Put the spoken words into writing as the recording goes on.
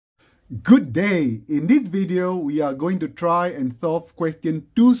Good day! In this video, we are going to try and solve question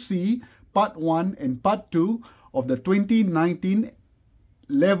 2C, part 1 and part 2 of the 2019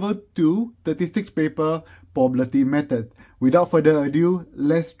 Level 2 statistics paper probability method. Without further ado,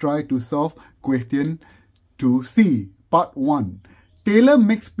 let's try to solve question 2C, part 1. Taylor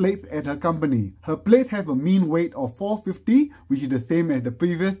makes plates at her company. Her plates have a mean weight of 450, which is the same as the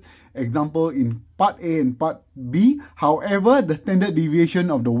previous example in part A and part B. However, the standard deviation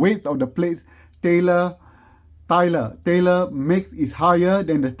of the weight of the plates Taylor makes is higher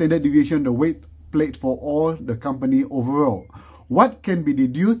than the standard deviation of the weight plate for all the company overall. What can be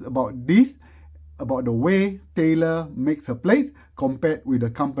deduced about this, about the way Taylor makes her plates compared with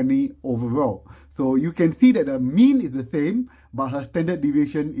the company overall? So you can see that the mean is the same, but her standard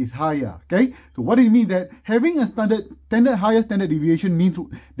deviation is higher. Okay, so what it means that having a higher standard deviation means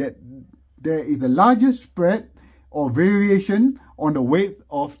that there is a larger spread or variation on the weight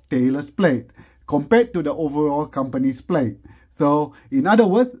of Taylor's plate compared to the overall company's plate. So in other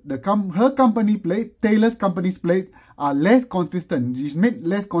words, her company plate, Taylor's company's plate, are less consistent. It's made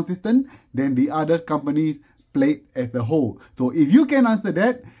less consistent than the other company's plate as a whole. So if you can answer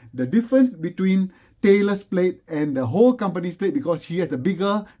that, the difference between Taylor's plate and the whole company's plate, because she has a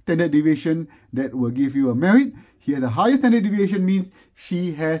bigger standard deviation, that will give you a merit. She has a higher standard deviation means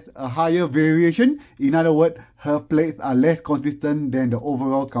she has a higher variation. In other words, her plates are less consistent than the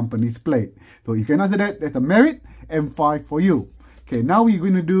overall company's plate. So you can answer that, that's a merit, M5 for you. Okay, now we're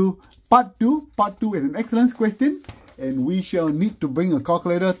going to do part 2. Part 2 is an excellence question, and we shall need to bring a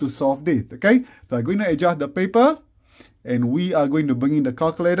calculator to solve this. Okay, so I'm going to adjust the paper, and we are going to bring in the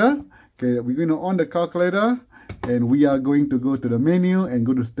calculator. Okay, we're going to on the calculator, and we are going to go to the menu and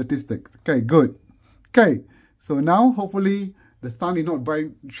go to statistics. Okay, good. Okay, so now hopefully the sun is not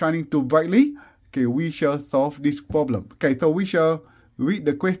shining too brightly. Okay, we shall solve this problem. Okay, so we shall read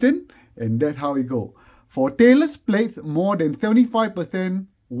the question, and that's how it goes. For Taylor's plates, more than 75%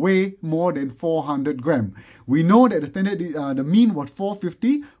 weigh more than 400 grams. We know that the standard, the mean was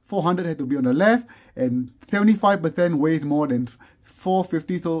 450. 400 had to be on the left, and 75% weighs more than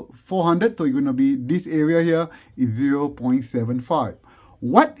 450, so 400, so you're going to be, this area here is 0.75.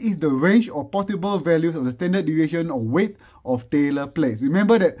 What is the range of possible values of the standard deviation or weight of Taylor plates?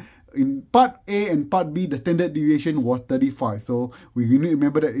 Remember that in part A and part B, the standard deviation was 35. So we need to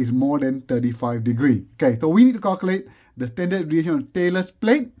remember that it's more than 35 degrees. Okay, so we need to calculate the standard deviation of Taylor's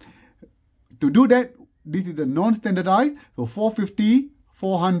plate. To do that, this is the non-standardized. So 450,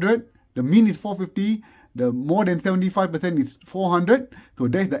 400, the mean is 450. The more than 75% is 400. So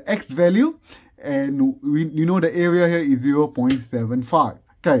that's the X value. And you know the area here is 0.75.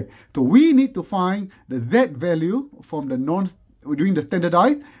 Okay, so we need to find the Z value from the doing the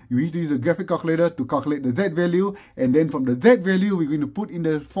standardized. You need to use the graphic calculator to calculate the Z value. And then from the Z value, we're going to put in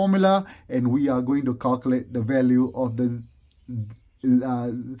the formula, and we are going to calculate the value of the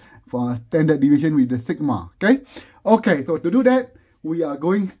for standard deviation with the sigma. Okay, okay, so to do that, we are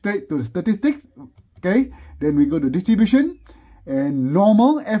going straight to the statistics. Okay, then we go to distribution and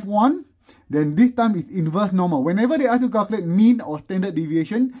normal F1. Then this time it's inverse normal. Whenever they ask to calculate mean or standard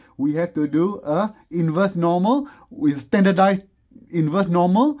deviation, we have to do a inverse normal with standardized inverse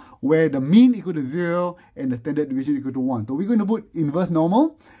normal, where the mean equal to 0 and the standard deviation equal to 1. So we're going to put inverse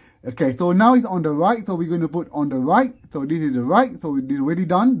normal. Okay, so now it's on the right, so we're going to put on the right. So this is the right, so it's already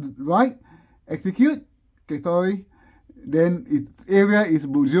done. Right, execute. Okay, sorry. Then its area is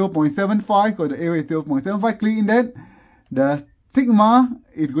 0.75, because the area is 0.75. Click in that. The sigma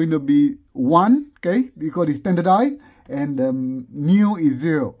is going to be 1, okay, because it's standardized, and mu is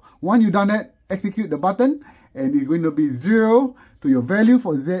 0. Once you've done that, execute the button, and it's going to be 0. So your value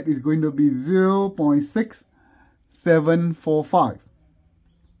for Z is going to be 0.6745.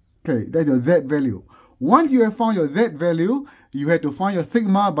 Okay, that's your Z value. Once you have found your Z value, you have to find your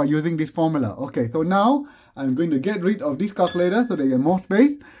sigma by using this formula. Okay, so now I'm going to get rid of this calculator so that you have more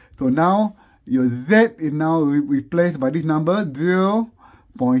space. So now your Z is now replaced by this number,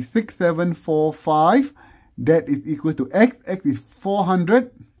 0.6745. That is equal to X. X is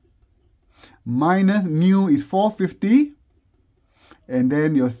 400 minus mu is 450. And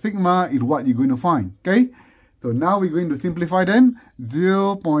then your sigma is what you're going to find. Okay, so now we're going to simplify them.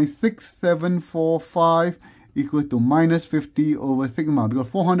 0.6745 equal to minus 50 over sigma, because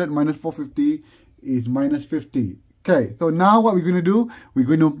 400 minus 450 is minus 50. Okay, so now what we're going to do, we're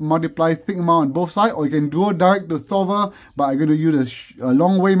going to multiply sigma on both sides, or you can do it direct to solver, but I'm going to use a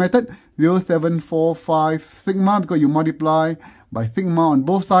long way method. 0.745 sigma, because you multiply by sigma on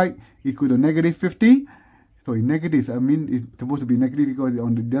both sides, equal to negative 50. So in negatives, I mean it's supposed to be negative because it's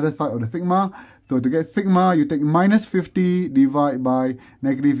on the other side of the sigma. So to get sigma, you take minus 50 divide by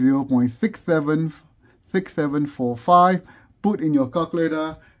negative 0.6745, put in your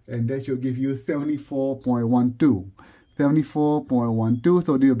calculator, and that should give you 74.12. 74.12,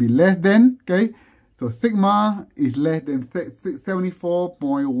 so this will be less than, okay? So sigma is less than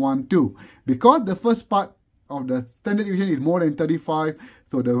 74.12. Because the first part of the standard deviation is more than 35,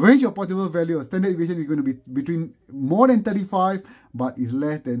 so the range of possible value of standard deviation is going to be between more than 35, but is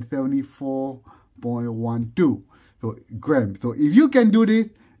less than 74.12 grams. So if you can do this,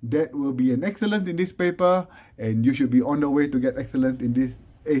 that will be an excellence in this paper, and you should be on the way to get excellence in this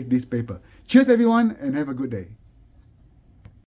paper. Cheers everyone, and have a good day.